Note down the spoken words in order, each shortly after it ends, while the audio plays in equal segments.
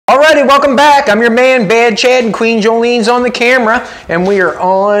Alrighty, welcome back. I'm your man, Bad Chad, and Queen Jolene's on the camera, and we are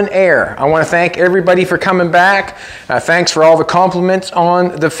on air. I want to thank everybody for coming back. Thanks for all the compliments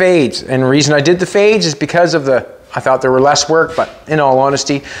on the fades. And the reason I did the fades is because of I thought there were less work, but in all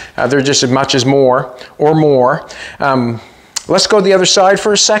honesty, they're just as much as more or more. Let's go to the other side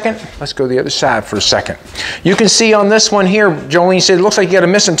for a second. You can see on this one here, Jolene said, it looks like you got a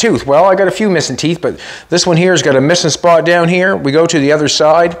missing tooth. Well, I got a few missing teeth, but this one here has got a missing spot down here. We go to the other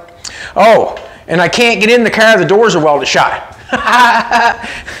side. Oh, and I can't get in the car. The doors are welded shut.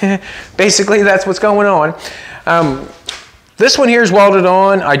 Basically, that's what's going on. This one here is welded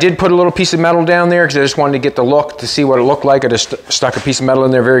on. I did put a little piece of metal down there because I just wanted to get the look to see what it looked like. I just stuck a piece of metal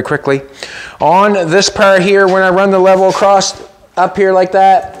in there very quickly. On this part here, when I run the level across up here like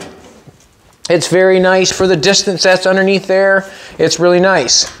that, it's very nice for the distance that's underneath there. It's really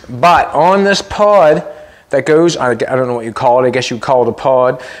nice. But on this pod that goes, I don't know what you call it, I guess you call it a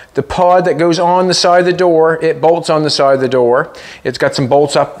pod. The pod that goes on the side of the door, it bolts on the side of the door. It's got some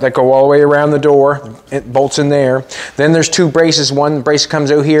bolts up that go all the way around the door. It bolts in there. Then there's two braces. One brace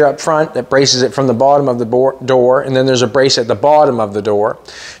comes out here up front that braces it from the bottom of the door, and then there's a brace at the bottom of the door.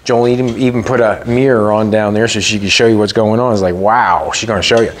 Jolene even put a mirror on down there so she could show you what's going on. It's like, wow, she's gonna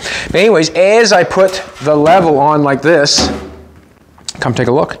show you. But anyways, as I put the level on like this, come take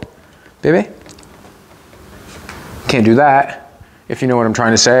a look, baby. Can't do that. If you know what I'm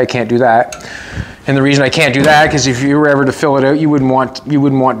trying to say, I can't do that. And the reason I can't do that, because if you were ever to fill it out, you wouldn't want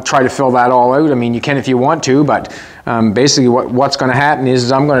to try to fill that all out. I mean, you can if you want to, but basically what's going to happen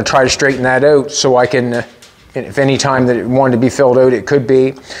is I'm going to try to straighten that out so I can, if any time that it wanted to be filled out, it could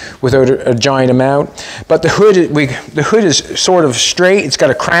be without a giant amount. But the hood is sort of straight. It's got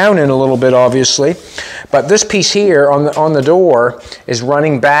a crown in a little bit, obviously. But this piece here on the door is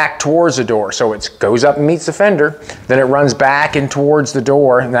running back towards the door. So it goes up and meets the fender, then it runs back in towards the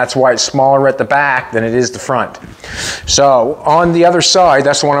door, and that's why it's smaller at the back than it is the front. So on the other side,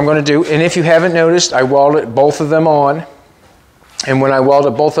 that's the one I'm going to do. And if you haven't noticed, I welded both of them on. And when I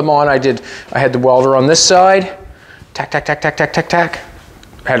welded both of them on, I had the welder on this side, tack, tack, tack, tack, tack, tack, tack.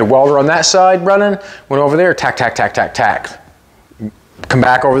 I had a welder on that side running, went over there, tack, tack, tack, tack, tack. Come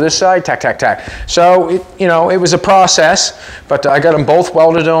back over this side, tack, tack, tack. So, it was a process, but I got them both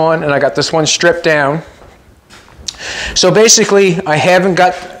welded on, and I got this one stripped down. So basically, I haven't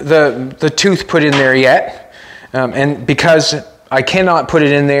got the tooth put in there yet, and because I cannot put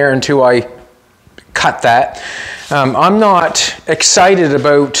it in there until I cut that. I'm not excited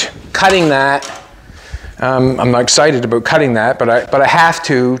about cutting that. I'm not excited about cutting that, but I have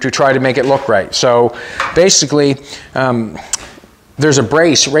to try to make it look right. So basically, there's a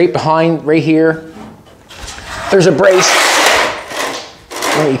brace right here. There's a brace.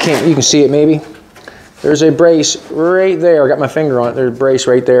 Oh, you can see it maybe. There's a brace right there. I got my finger on it. There's a brace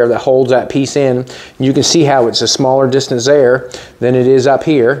right there that holds that piece in. And you can see how it's a smaller distance there than it is up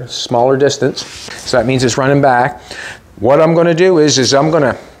here, smaller distance. So that means it's running back. What I'm going to do is I'm going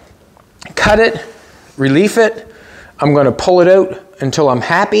to cut it, relief it. I'm going to pull it out until I'm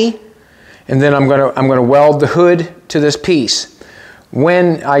happy, and then I'm going to weld the hood to this piece.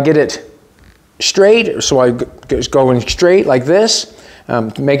 When I get it straight, so I just going straight like this,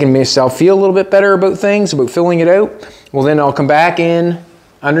 making myself feel a little bit better about things, about filling it out, well then I'll come back in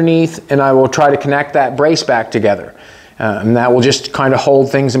underneath and I will try to connect that brace back together. And that will just kind of hold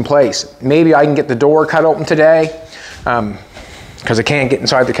things in place. Maybe I can get the door cut open today because I can't get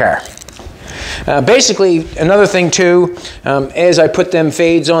inside the car. Basically, another thing too, as I put them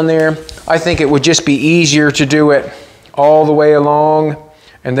fades on there, I think it would just be easier to do it all the way along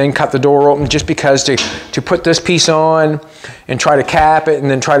and then cut the door open, just because to put this piece on and try to cap it and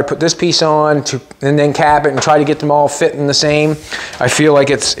then try to put this piece on and then cap it and try to get them all fitting the same. I feel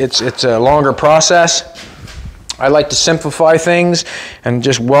like it's a longer process. I like to simplify things and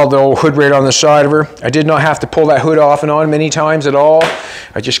just weld the old hood right on the side of her. I did not have to pull that hood off and on many times at all.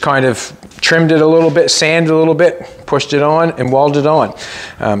 I just kind of trimmed it a little bit, sanded a little bit, pushed it on and welded on.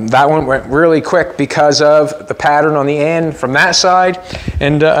 That one went really quick because of the pattern on the end from that side,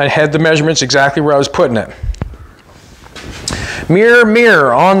 and I had the measurements exactly where I was putting it. Mirror,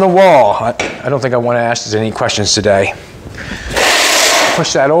 mirror on the wall. I don't think I want to ask any questions today.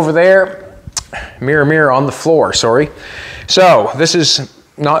 Push that over there. Mirror, mirror on the floor, sorry. So this is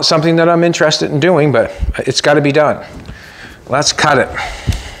not something that I'm interested in doing, but it's got to be done. Let's cut it.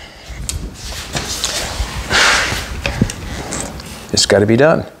 It's got to be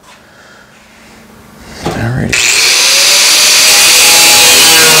done. All right.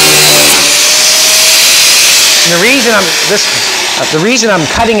 The reason I'm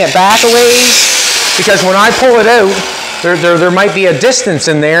cutting it back a ways, because when I pull it out, there might be a distance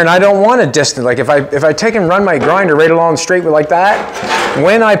in there, and I don't want a distance. Like if I take and run my grinder right along straight like that,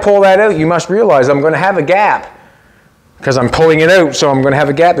 when I pull that out, you must realize I'm going to have a gap because I'm pulling it out, so I'm going to have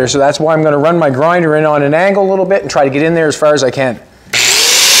a gap there. So that's why I'm going to run my grinder in on an angle a little bit and try to get in there as far as I can.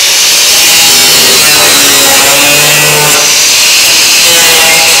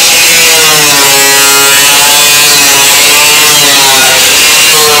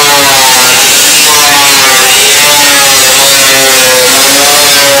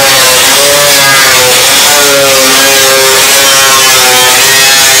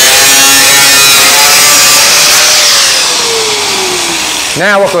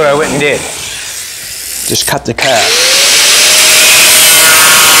 Now look what I went and did. Just cut the cap.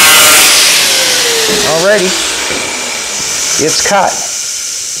 Alrighty, it's cut.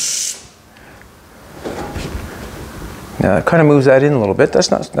 Now it kind of moves that in a little bit.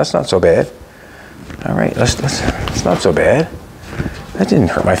 That's not so bad. All right, it's not so bad. That didn't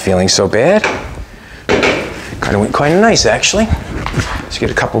hurt my feelings so bad. Kind of went quite nice actually. Let's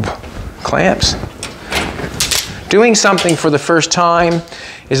get a couple clamps. Doing something for the first time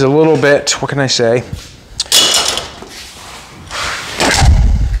is a little bit, what can I say?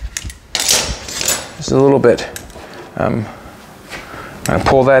 It's a little bit, I'm gonna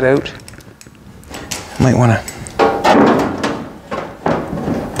pull that out. Might wanna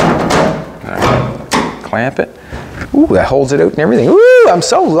clamp it. Ooh, that holds it out and everything. Ooh, I'm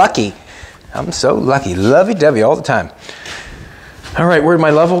so lucky. I'm so lucky, lovey-dovey all the time. All right, where'd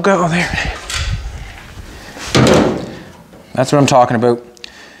my level go? There. That's what I'm talking about.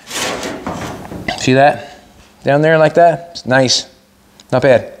 See that? Down there like that? It's nice. Not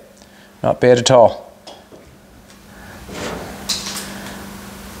bad. Not bad at all.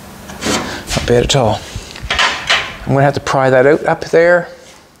 Not bad at all. I'm gonna have to pry that out up there.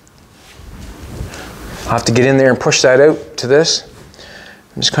 I'll have to get in there and push that out to this.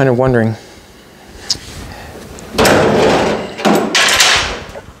 I'm just kind of wondering.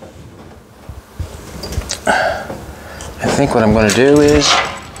 I think what I'm going to do is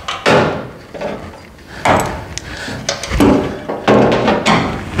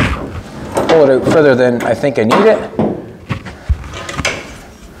pull it out further than I think I need it.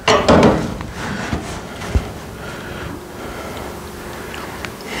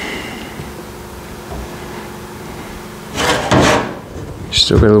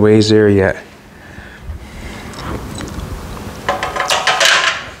 Still got a ways there yet.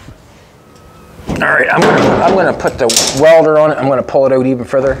 All right, I'm gonna put the welder on it. I'm gonna pull it out even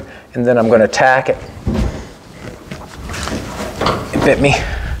further, and then I'm gonna tack it. It bit me.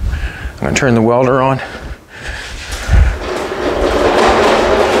 I'm gonna turn the welder on.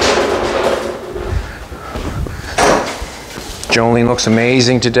 Jolene looks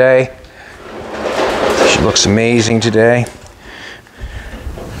amazing today. She looks amazing today.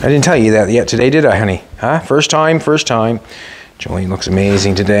 I didn't tell you that yet today, did I, honey? Huh? First time, first time. Jolene looks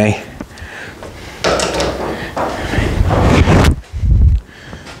amazing today.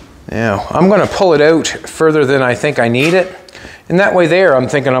 Now, I'm going to pull it out further than I think I need it. And that way there, I'm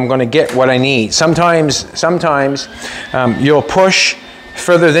thinking I'm going to get what I need. Sometimes you'll push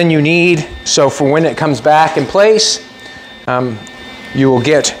further than you need. So for when it comes back in place, you will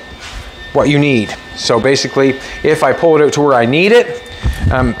get what you need. So basically, if I pull it out to where I need it,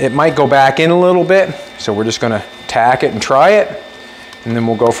 it might go back in a little bit. So we're just going to tack it and try it. And then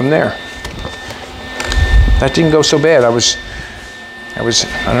we'll go from there. That didn't go so bad. I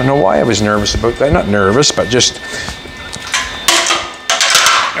don't know why I was nervous about that. Not nervous, but just,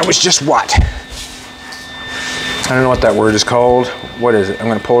 I was just what? I don't know what that word is called. What is it? I'm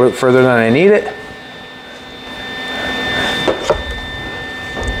going to pull it out further than I need it.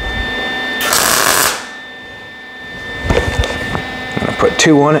 I'm going to put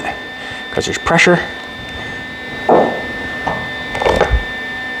 2 on it because there's pressure.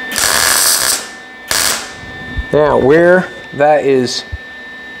 Now, where that is,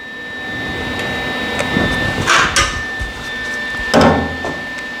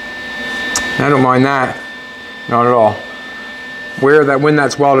 I don't mind that, not at all. When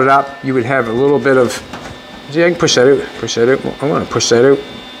that's welded up, you would have a little bit of, see, I can push that out, I want to push that out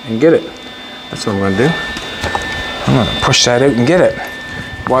and get it. That's what I'm going to do. I'm going to push that out and get it.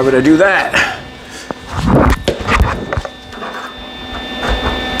 Why would I do that?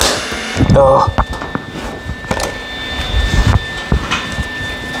 Oh.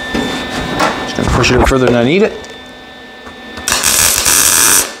 Just going to push it out further than I need it.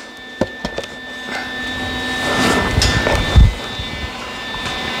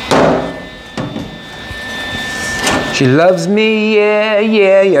 She loves me, yeah,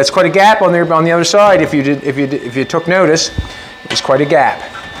 yeah, yeah. It's quite a gap on there on the other side. If you took notice, it's quite a gap.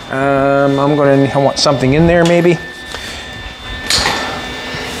 I want something in there maybe.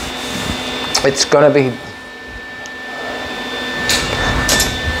 It's gonna be.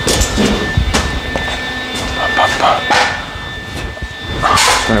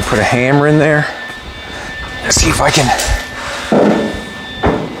 I'm gonna put a hammer in there. Let's see if I can.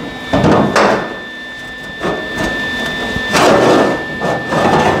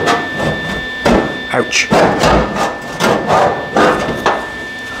 Ouch.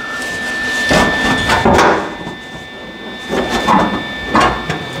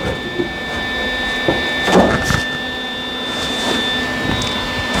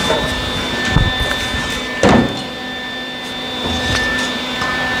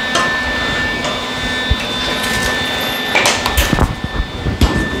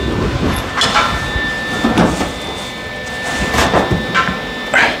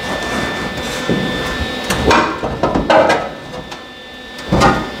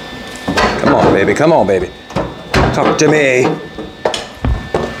 Baby, come on, baby. Talk to me.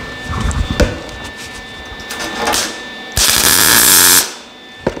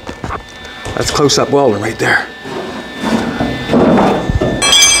 That's close-up welding right there.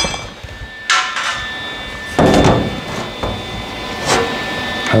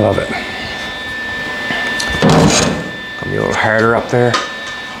 I love it. Gonna be a little harder up there.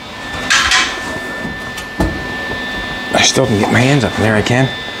 I still can get my hands up in there, I can.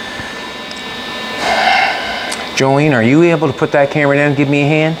 Jolene, are you able to put that camera down and give me a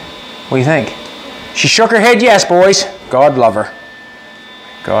hand? What do you think? She shook her head yes, boys. God love her.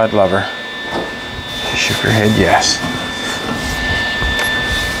 God love her. She shook her head yes.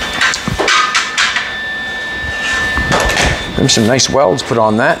 There's some nice welds put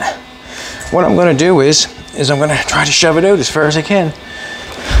on that. What I'm going to do is I'm going to try to shove it out as far as I can.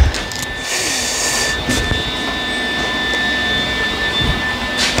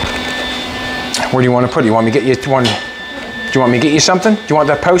 Where do you want to put it? You want me to get you one? Do you want me to get you something? Do you want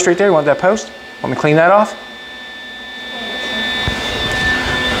that post right there? You want that post? Want me to clean that off?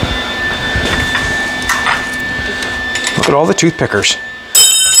 Look at all the tooth pickers.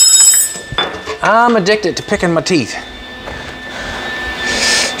 I'm addicted to picking my teeth.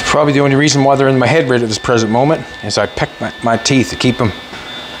 It's probably the only reason why they're in my head right at this present moment is I pick my teeth to keep them.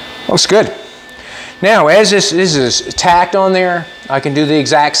 Looks good. Now, as this is tacked on there, I can do the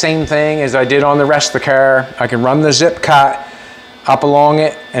exact same thing as I did on the rest of the car. I can run the zip cut up along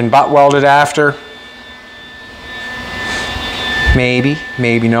it and butt weld it after. Maybe,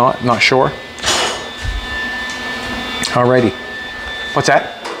 maybe not, not sure. Alrighty. What's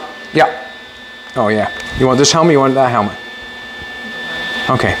that? Yeah. Oh yeah. You want this helmet? You want that helmet?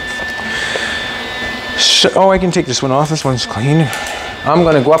 Okay. So, oh, I can take this one off. This one's clean. I'm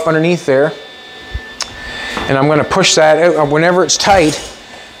going to go up underneath there. And I'm going to push that out. Whenever it's tight,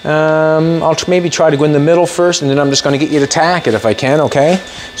 I'll maybe try to go in the middle first, and then I'm just going to get you to tack it if I can, okay?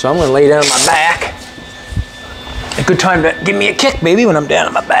 So I'm going to lay down on my back. A good time to give me a kick, baby, when I'm down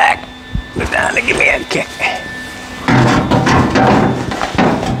on my back. Go down to give me a kick.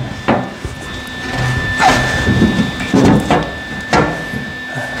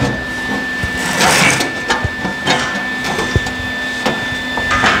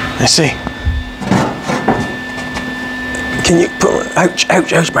 Let's see. Can you put, ouch,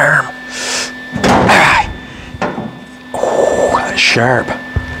 ouch, ouch, my arm. Oh, that's sharp.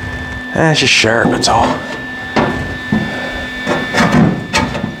 That's just sharp, that's all.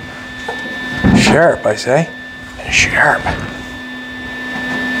 Sharp, I say. Sharp.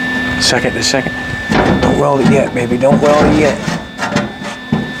 Second to second. Don't weld it yet, baby, don't weld it yet.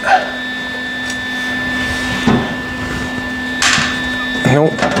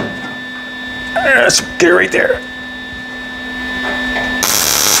 Nope. Let's get it right there.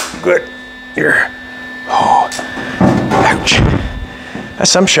 Good. Here. Oh. Ouch. That's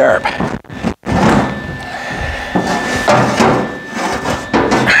some sharp.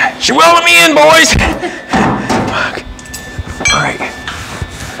 She welded me in, boys. Fuck. All right.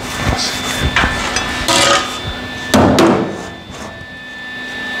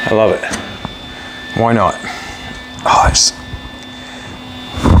 I love it. Why not? Oh, it's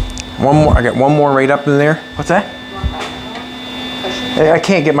one more. I got one more right up in there. What's that? I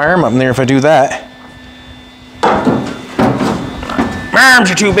can't get my arm up in there if I do that. My arms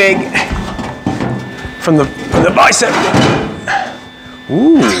are too big from the bicep.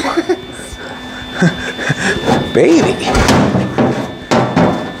 Ooh. Baby.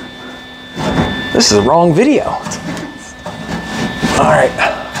 This is the wrong video. All right.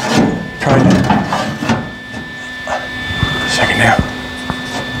 Try to.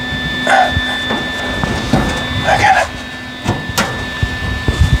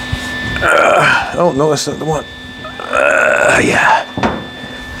 Oh, no, that's not the one. Yeah.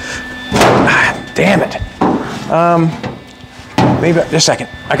 Damn it. Maybe, just a second.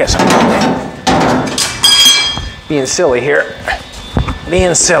 I got something. Being silly here.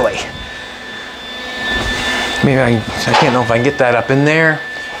 Being silly. Maybe I can't know if I can get that up in there.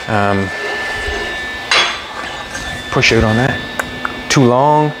 Push out on that. Too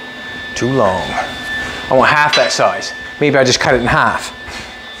long, too long. I want half that size. Maybe I just cut it in half.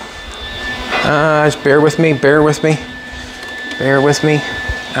 Just bear with me, bear with me, bear with me.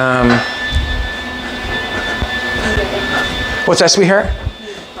 What's that, sweetheart?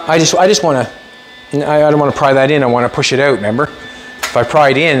 I just want to, I don't want to pry that in, I want to push it out, remember? If I pry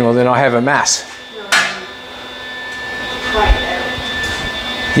it in, well then I'll have a mess.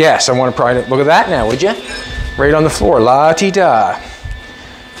 Yes, I want to pry it. Look at that now, would you? Right on the floor, la-ti-da.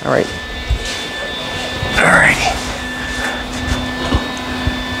 All right. All righty.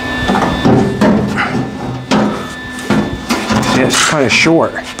 See, it's kind of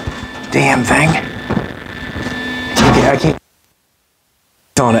short. Damn thing. I can't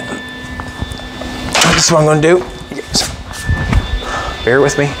on it. This is what I'm going to do. Bear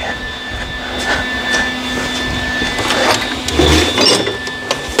with me.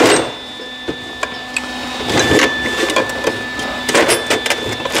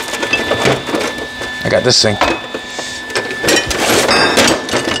 I got this thing.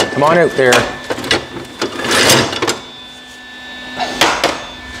 Come on out there.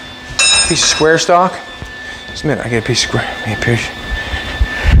 Piece of square stock. Just a minute, I get a piece of square.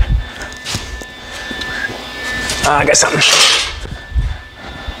 I got something.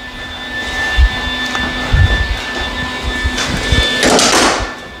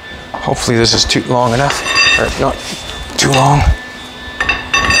 Hopefully this is too long enough, or not too long.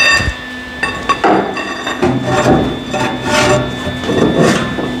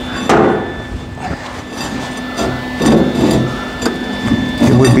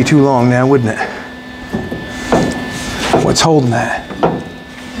 It would be too long now, wouldn't it? What's holding that?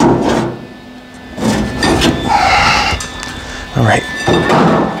 All right.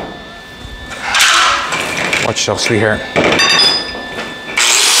 Watch yourself, sweetheart.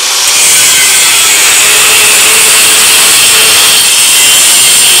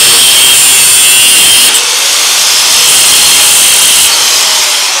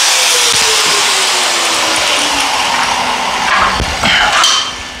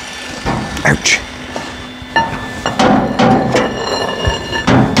 Ouch.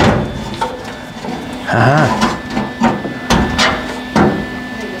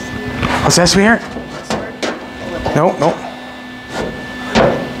 What's that, sweetheart? No, no.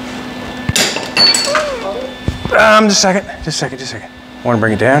 Just a second, just a second, just a second. I want to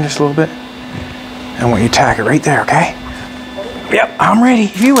bring it down just a little bit. I want you to tack it right there, okay? Yep, I'm ready.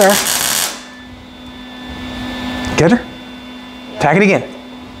 If you are. Get her? Yeah. Tack it again.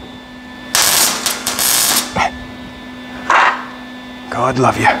 God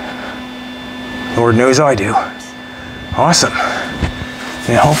love you. Lord knows I do. Awesome.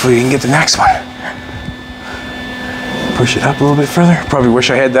 And hopefully we can get the next one. Push it up a little bit further. Probably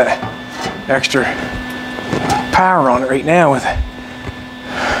wish I had that extra power on it right now with it.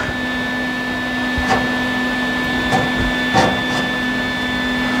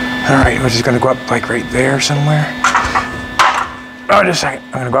 All right, we're just gonna go up like right there somewhere. Oh, just a second.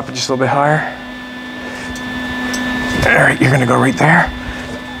 I'm gonna go up just a little bit higher. All right, you're gonna go right there.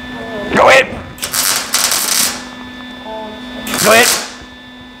 Go ahead. Go ahead.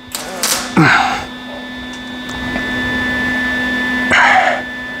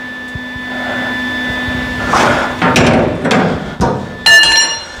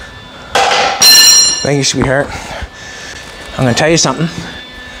 Thank you, sweetheart. I'm gonna tell you something.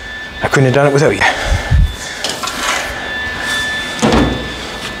 I couldn't have done it without you.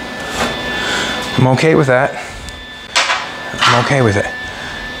 I'm okay with that. I'm okay with it.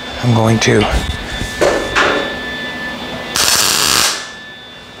 I'm going to.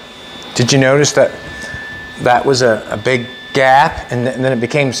 Did you notice that that was a big gap and then it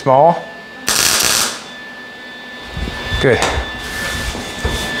became small? Good.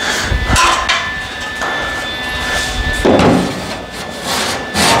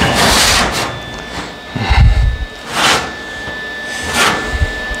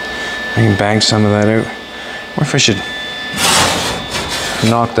 I can bang some of that out. I wonder if I should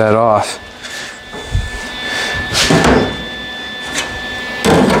knock that off.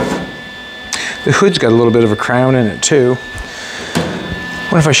 The hood's got a little bit of a crown in it too. I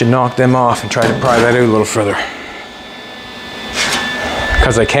wonder if I should knock them off and try to pry that out a little further.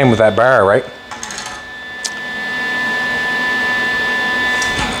 Because they came with that bar, right?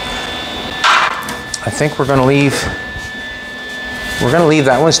 I think we're gonna leave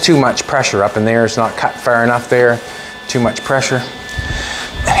that one's too much pressure up in there. It's not cut far enough there. Too much pressure.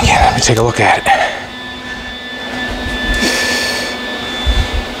 And again, let me take a look at it.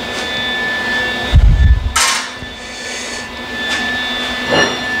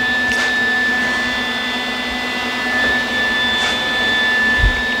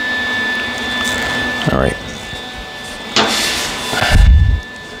 All right.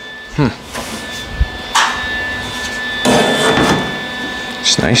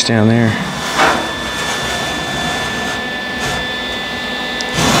 It's nice down there.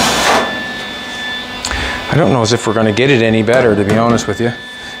 I don't know as if we're going to get it any better, to be honest with you.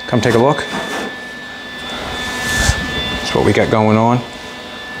 Come take a look. That's what we got going on.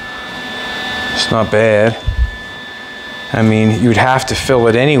 It's not bad. I mean, you'd have to fill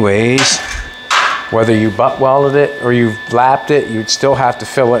it anyways. Whether you butt welded it or you lapped it, you'd still have to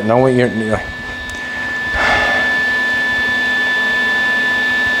fill it. No, you're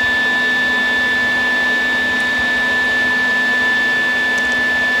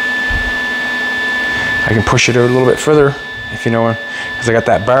I can push it out a little bit further, if you know, because I got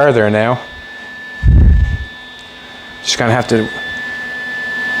that bar there now. Just gonna have to.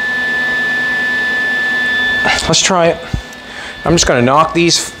 Let's try it. I'm just gonna knock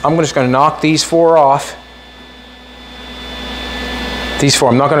these. I'm just gonna knock these 4 off. These 4.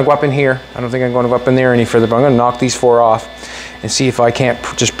 I'm not gonna go up in here. I don't think I'm gonna go up in there any further. But I'm gonna knock these 4 off and see if I can't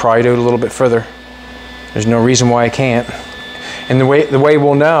just pry it out a little bit further. There's no reason why I can't. And the way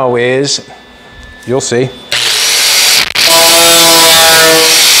we'll know is. You'll see.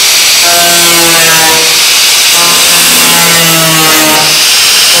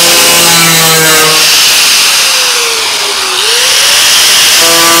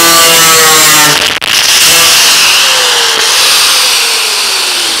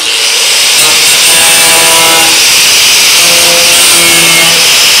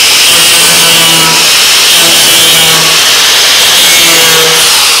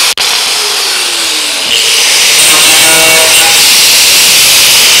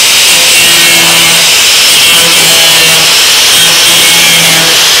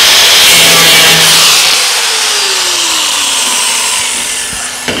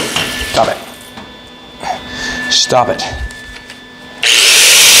 Stop it.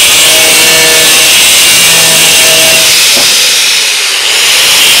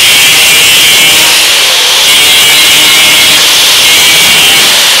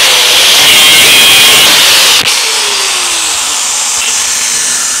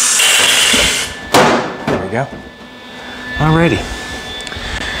 There we go. Alrighty.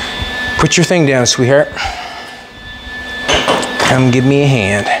 Put your thing down, sweetheart. Come give me a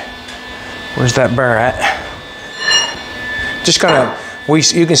hand. Where's that bar at? Just gonna,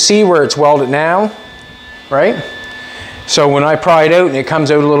 you can see where it's welded now, right? So when I pry it out and it comes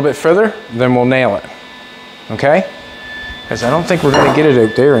out a little bit further, then we'll nail it, okay? Because I don't think we're gonna get it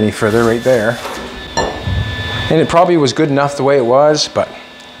out there any further, right there. And it probably was good enough the way it was, but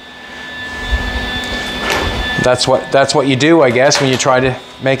that's what you do, I guess, when you try to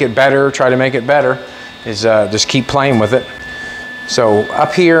make it better, is just keep playing with it. So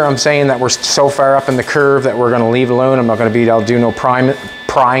up here, I'm saying that we're so far up in the curve that we're going to leave it alone. I'm not going to I'll do no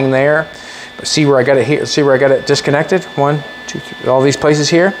prying there. But see where I got it here? See where I got it disconnected? 1, 2, 3, all these places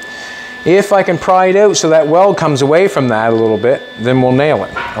here. If I can pry it out so that weld comes away from that a little bit, then we'll nail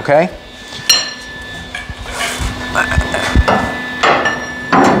it, okay?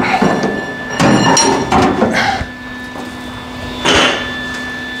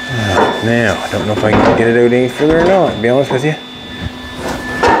 Now, I don't know if I can get it out any further or not, to be honest with you.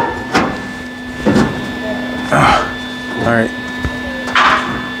 All right.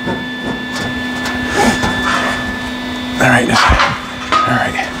 All right. All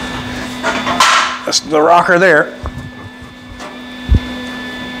right. That's the rocker there.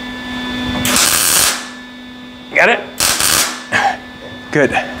 Got it?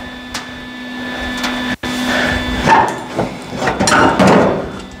 Good. Now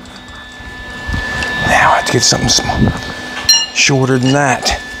I have to get something shorter than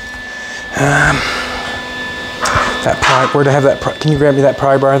that. That pry, where'd I have that pry? Can you grab me that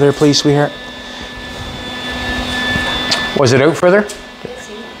pry bar there, please, sweetheart? Was it out further?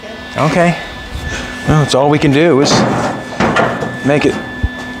 Okay. Well, that's all we can do is make it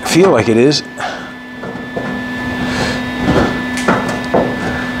feel like it is.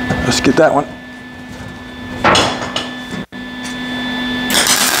 Let's get that one.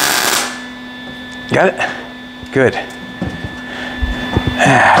 Got it? Good.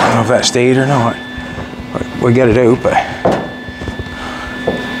 I don't know if that stayed or not. We got it out, but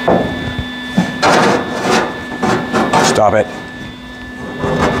Stop it.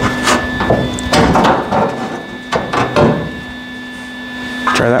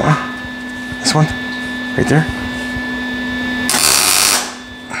 Try that one. This one. Right there.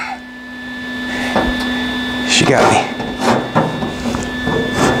 She got me.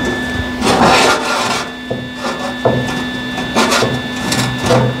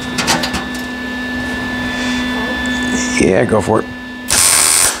 Yeah, go for it.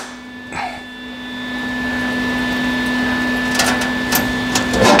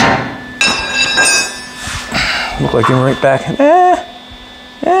 Look like I'm right back.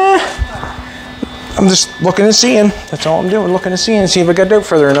 I'm just looking and seeing. That's all I'm doing, looking and seeing, see if I got it out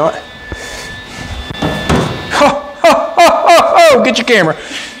further or not. Ho, ho, ho, ho, ho. Get your camera.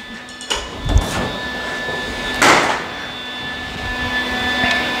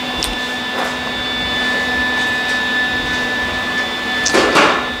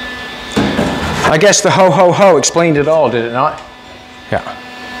 I guess the ho, ho, ho explained it all, did it not? Yeah.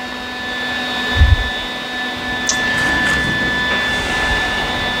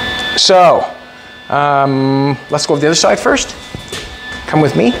 So, let's go to the other side first. Come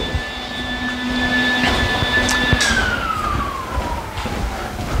with me.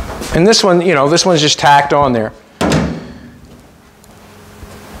 And this one, you know, this one's just tacked on there.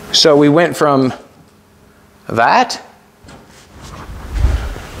 So we went from that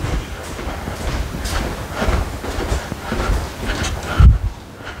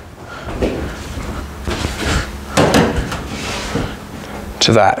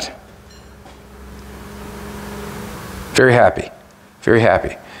to that. Very happy, very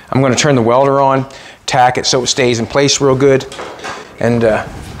happy. I'm going to turn the welder on, tack it so it stays in place real good, and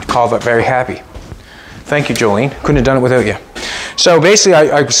call that very happy. Thank you, Jolene. Couldn't have done it without you. So basically,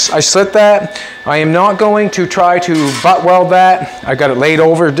 I slit that. I am not going to try to butt weld that. I got it laid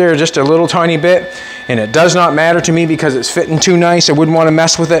over there just a little tiny bit, and it does not matter to me because it's fitting too nice. I wouldn't want to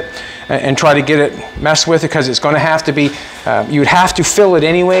mess with it and try to get it messed with it because it's going to have to be, you would have to fill it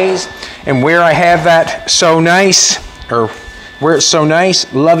anyways. And where I have that so nice, or where it's so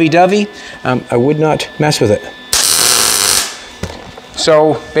nice, lovey-dovey, I would not mess with it.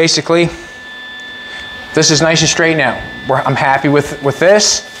 So basically, this is nice and straight now. I'm happy with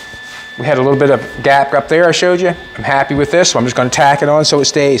this. We had a little bit of gap up there I showed you. I'm happy with this, so I'm just going to tack it on so it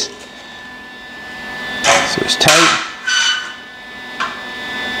stays. So it's tight.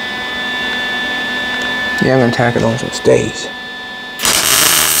 Yeah, I'm going to tack it on so it stays.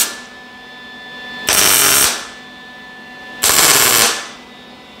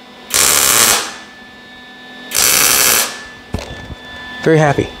 Very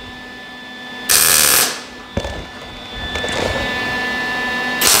happy.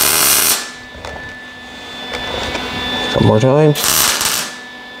 Couple more times.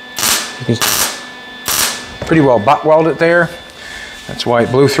 You can pretty well butt weld it there. That's why it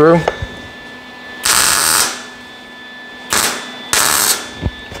blew through.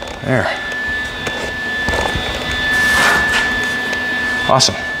 There.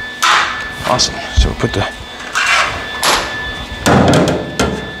 Awesome. Awesome. So we'll put the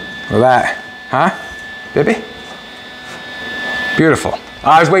that, huh, baby? Beautiful.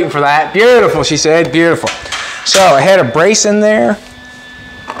 I was waiting for that. Beautiful, she said, beautiful. So I had a brace in there.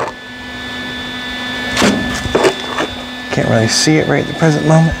 Can't really see it right at the present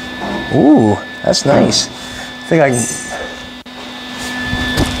moment. Ooh, that's nice. I think I can.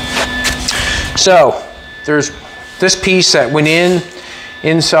 So there's this piece that went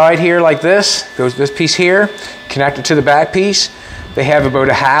inside here like this. Goes this piece here, connected to the back piece. They have about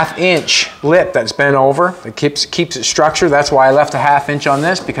a 1/2 inch lip that's bent over. It keeps it structured. That's why I left a 1/2 inch on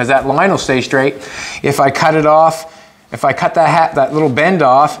this, because that line will stay straight. If I cut it off, if I cut that little bend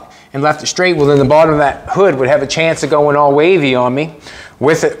off and left it straight, well then the bottom of that hood would have a chance of going all wavy on me.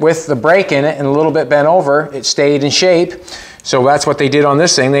 With the break in it and a little bit bent over, it stayed in shape. So that's what they did on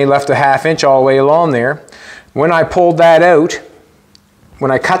this thing. They left a 1/2 inch all the way along there. When I pulled that out,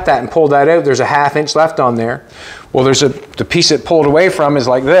 when I cut that and pulled that out, there's a 1/2 inch left on there. Well, the piece it pulled away from is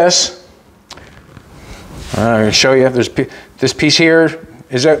like this. I'm going to show you. There's this piece here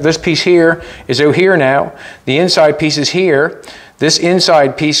is out. This piece here is out here now. The inside piece is here. This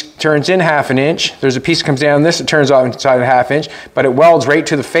inside piece turns in 1/2 inch. There's a piece that comes down this. It turns out inside a 1/2 inch, but it welds right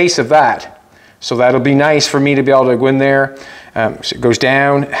to the face of that. So that'll be nice for me to be able to go in there. So it goes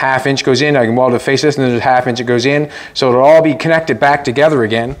down, 1/2 inch goes in, I can weld the face this, and there's a 1/2 inch it goes in. So it'll all be connected back together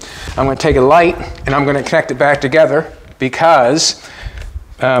again. I'm going to take a light and I'm going to connect it back together because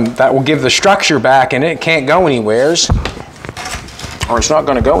that will give the structure back in it. It can't go anywheres, or it's not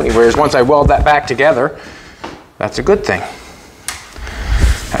going to go anywheres. Once I weld that back together, that's a good thing.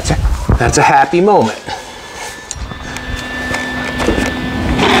 That's a happy moment.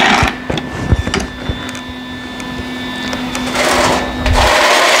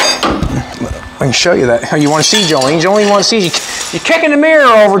 can show you that. Oh, you want to see Jolene? Jolene wants to see you. You're kicking the mirror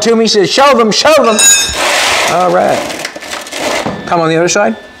over to me. He says, show them, show them. All right. Come on the other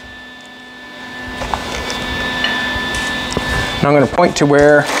side. And I'm going to point to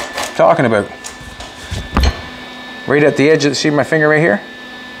where I'm talking about. Right at the edge. See my finger right here?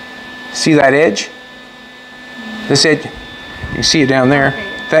 See that edge? This edge, you can see it down there.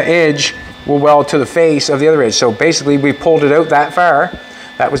 That edge will weld to the face of the other edge. So basically we pulled it out that far.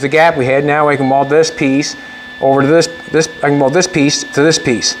 That was the gap we had. Now I can weld this piece over to this. I can weld this piece to this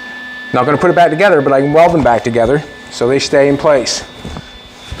piece. Not going to put it back together, but I can weld them back together so they stay in place.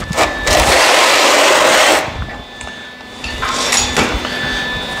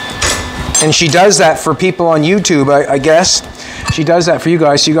 And she does that for people on YouTube, I guess. She does that for you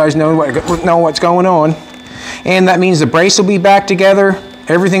guys, so you guys know what's going on. And that means the brace will be back together.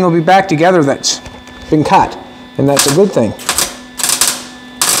 Everything will be back together that's been cut. And that's a good thing.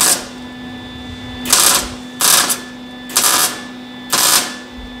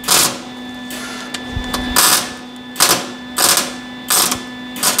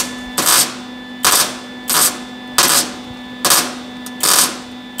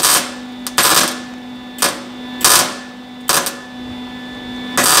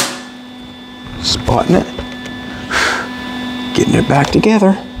 Spotting it, getting it back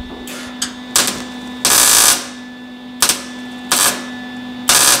together.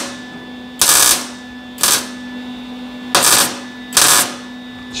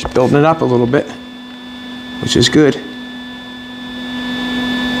 Just building it up a little bit, which is good.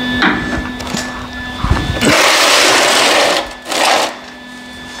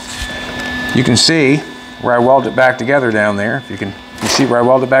 You can see where I weld it back together down there. If you can see where I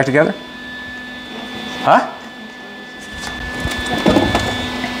weld it back together. Huh?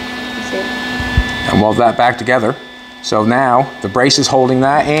 And weld that back together. So now the brace is holding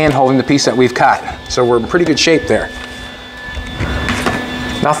that and holding the piece that we've cut. So we're in pretty good shape there.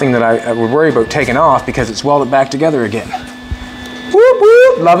 Nothing that I would worry about taking off because it's welded back together again. Whoop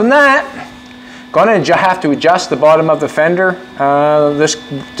whoop, loving that. Gonna have to adjust the bottom of the fender.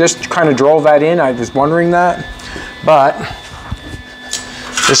 This kind of drove that in. I was wondering that, but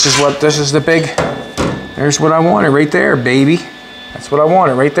this is the big. There's what I wanted right there, baby. That's what I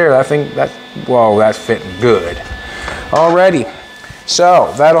wanted right there. I think whoa, that's fitting good. Alrighty,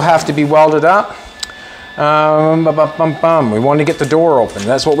 so that'll have to be welded up. We want to get the door open.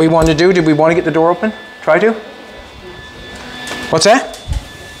 That's what we want to do. Did we want to get the door open? Try to? What's that?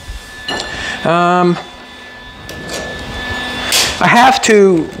 I have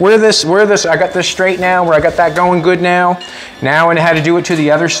to, where this, I got this straight now, where I got that going good now. Now when I had to do it to the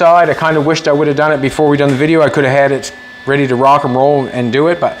other side, I kind of wished I would have done it before we done the video. I could have had it ready to rock and roll and do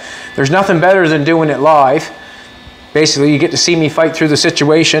it, but there's nothing better than doing it live. Basically, you get to see me fight through the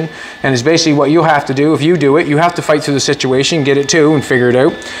situation, and it's basically what you have to do. If you do it, you have to fight through the situation, get it too, and figure it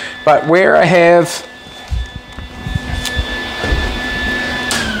out. But where I have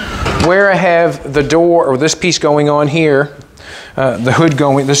the door, or this piece going on here, the hood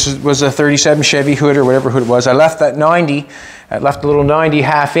going, was a 37 Chevy hood or whatever hood it was. I left that 90, I left a little 90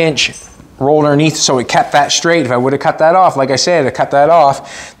 half-inch rolled underneath so it kept that straight. If I would have cut that off, like I said, I cut that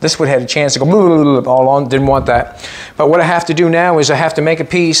off, this would have had a chance to go all on, didn't want that. But what I have to do now is I have to make a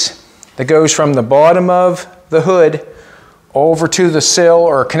piece that goes from the bottom of the hood over to the sill,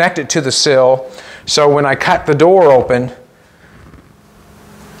 or connect it to the sill, so when I cut the door open,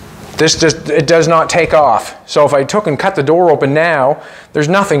 it does not take off. So if I took and cut the door open now, there's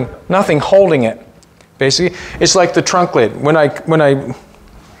nothing holding it. Basically, it's like the trunk lid.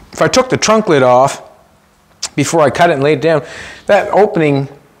 If I took the trunk lid off before I cut it and laid it down, that opening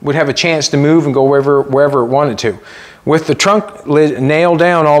would have a chance to move and go wherever it wanted to. With the trunk lid nailed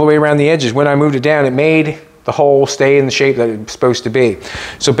down all the way around the edges, when I moved it down, it made the hole stay in the shape that it's supposed to be.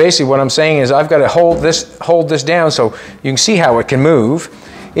 So basically what I'm saying is I've got to hold this down so you can see how it can move.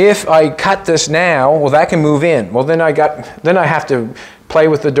 If I cut this now, well, that can move in. Well, then I have to play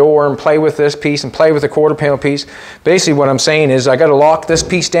with the door and play with this piece and play with the quarter panel piece. Basically what I'm saying is I got to lock this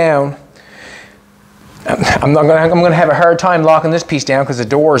piece down. I'm going to have a hard time locking this piece down because the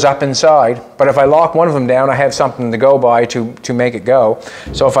door is up inside. But if I lock one of them down, I have something to go by to make it go.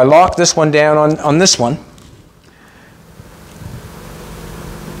 So if I lock this one down on this one,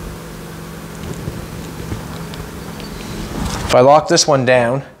 if I lock this one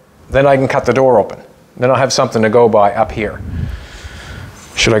down, then I can cut the door open. Then I'll have something to go by up here.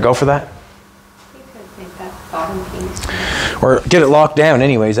 Should I go for that? You could make that bottom piece. Or get it locked down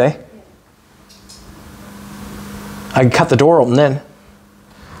anyways, eh? Yeah. I can cut the door open then.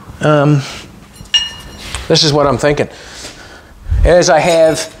 This is what I'm thinking. As I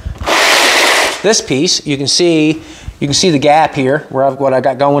have this piece, you can see the gap here where what I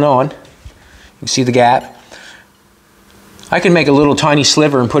got going on. You can see the gap. I can make a little tiny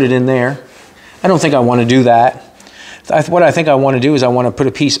sliver and put it in there. I don't think I want to do that. What I think I want to do is I want to put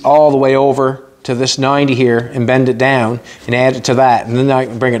a piece all the way over to this 90 here and bend it down and add it to that, and then I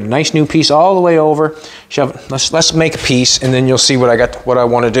can bring a nice new piece all the way over, shove it. Let's make a piece, and then you'll see what I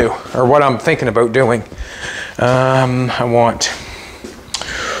want to do, or what I'm thinking about doing. I want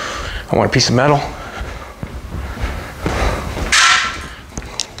a piece of metal.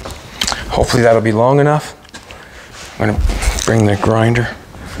 Hopefully that'll be long enough. I'm going to bring the grinder.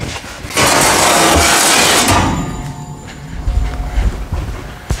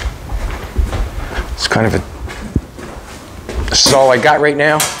 It's kind of this is all I got right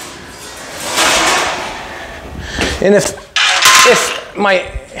now. And if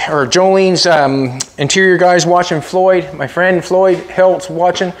Jolene's interior guy's watching, Floyd, my friend Floyd Hiltz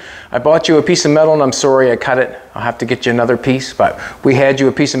watching, I bought you a piece of metal and I'm sorry I cut it. I'll have to get you another piece, but we had you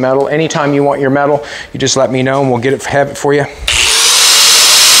a piece of metal. Anytime you want your metal, you just let me know and we'll have it for you.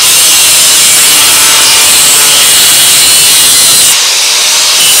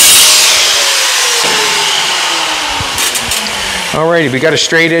 Alrighty, we got a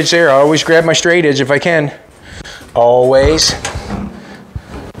straight edge there. I always grab my straight edge if I can. Always.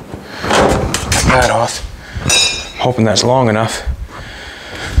 Cut that off. I'm hoping that's long enough.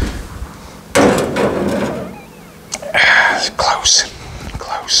 It's close.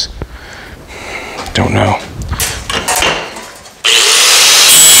 Close. Don't know.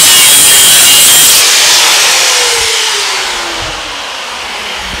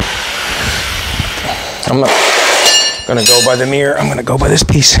 I'm not gonna go by the mirror. I'm gonna go by this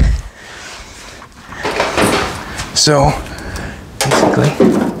piece. So basically,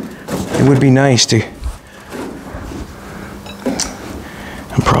 it would be nice to.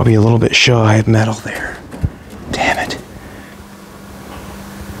 I'm probably a little bit shy of metal there. Damn it.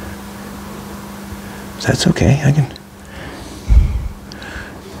 That's okay. I can.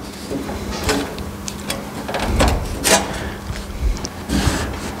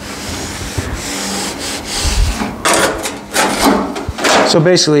 So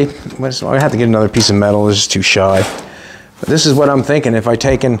basically, I have to get another piece of metal. This is too shy. But this is what I'm thinking. If I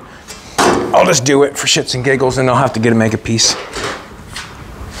take in, I'll just do it for shits and giggles, and I'll have to make a piece.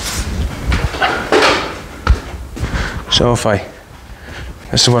 So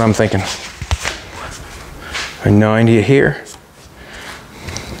this is what I'm thinking. A 90 here.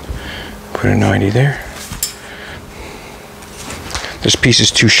 Put a 90 there. This piece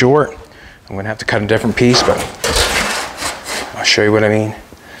is too short. I'm gonna have to cut a different piece, but I'll show you what I mean,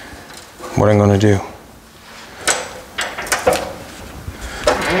 what I'm going to do.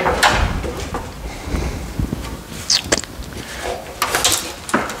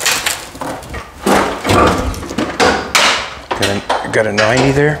 Got a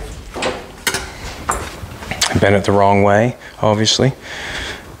 90 there. I bent it the wrong way, obviously.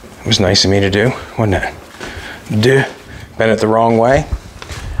 It was nice of me to do, wasn't it? Bent it the wrong way.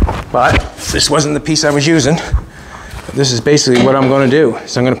 But this wasn't the piece I was using. This is basically what I'm going to do.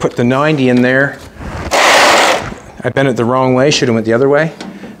 So I'm going to put the 90 in there. I bent it the wrong way, should have went the other way.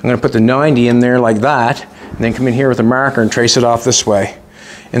 I'm going to put the 90 in there like that, and then come in here with a marker and trace it off this way.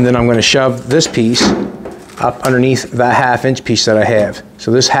 And then I'm going to shove this piece up underneath that 1/2 inch piece that I have.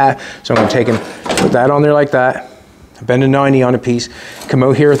 So I'm going to take and put that on there like that, bend a 90 on a piece, come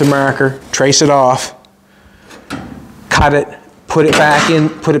out here with a marker, trace it off, cut it, put it back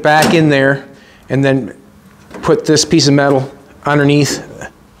in there, and then put this piece of metal underneath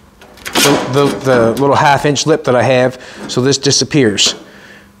the little 1/2 inch lip that I have, so this disappears.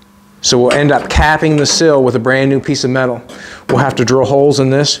 So we'll end up capping the sill with a brand new piece of metal. We'll have to drill holes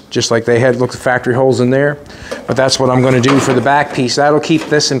in this, just like they had factory holes in there. But that's what I'm going to do for the back piece. That'll keep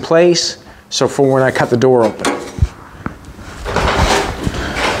this in place, so for when I cut the door open.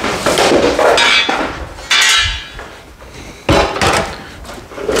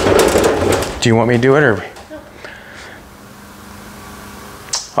 Do you want me to do it, or?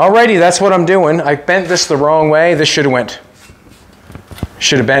 Alrighty, that's what I'm doing. I bent this the wrong way. This should have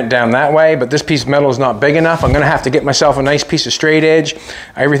bent down that way, but this piece of metal is not big enough. I'm gonna have to get myself a nice piece of straight edge.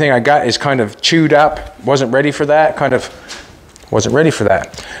 Everything I got is kind of chewed up. Wasn't ready for that, wasn't ready for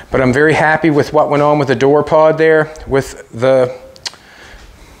that. But I'm very happy with what went on with the door pod there, with the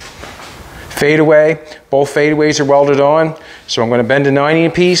fadeaway. Both fadeaways are welded on. So I'm gonna bend a 90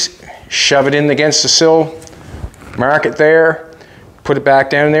 piece, shove it in against the sill, mark it there, put it back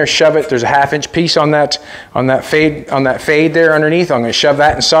down in there, shove it. There's a 1/2 piece on that fade there underneath. I'm going to shove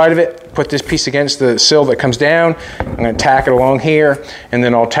that inside of it, put this piece against the sill that comes down. I'm going to tack it along here, and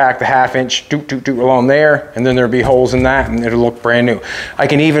then I'll tack the 1/2 along there, and then there'll be holes in that, and it'll look brand new. I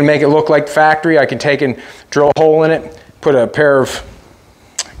can even make it look like factory. I can take and drill a hole in it, put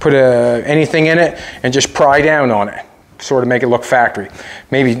anything in it, and just pry down on it. Sort of make it look factory.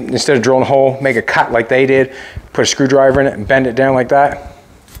 Maybe instead of drilling a hole, make a cut like they did, put a screwdriver in it and bend it down like that,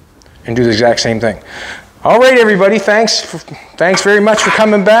 and do the exact same thing. All right, everybody, thanks very much for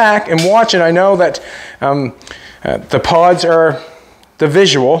coming back and watching. I know that the pods are the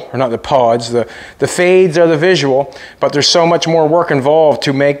visual, or not the pods, the fades are the visual, but there's so much more work involved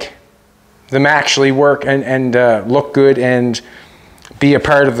to make them actually work and look good and be a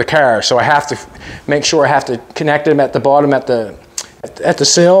part of the car. So I have to make sure I have to connect them at the bottom at the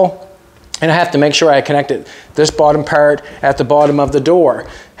sill, and I have to make sure I connected this bottom part at the bottom of the door.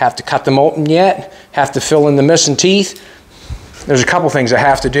 Have to cut them open yet, have to fill in the missing teeth. There's a couple things I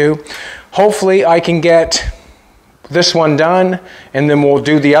have to do. Hopefully I can get this one done, and then we'll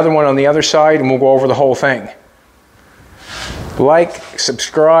do the other one on the other side, and we'll go over the whole thing. Like,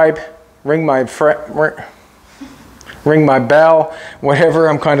 subscribe, ring my bell, whatever.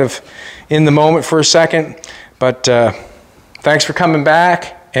 I'm kind of in the moment for a second, but thanks for coming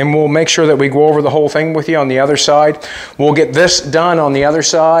back, and we'll make sure that we go over the whole thing with you on the other side. We'll get this done on the other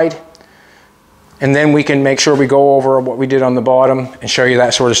side, and then we can make sure we go over what we did on the bottom and show you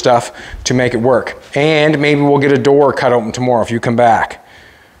that sort of stuff to make it work. And maybe we'll get a door cut open tomorrow if you come back.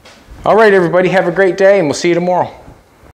 All right, everybody, have a great day, and we'll see you tomorrow.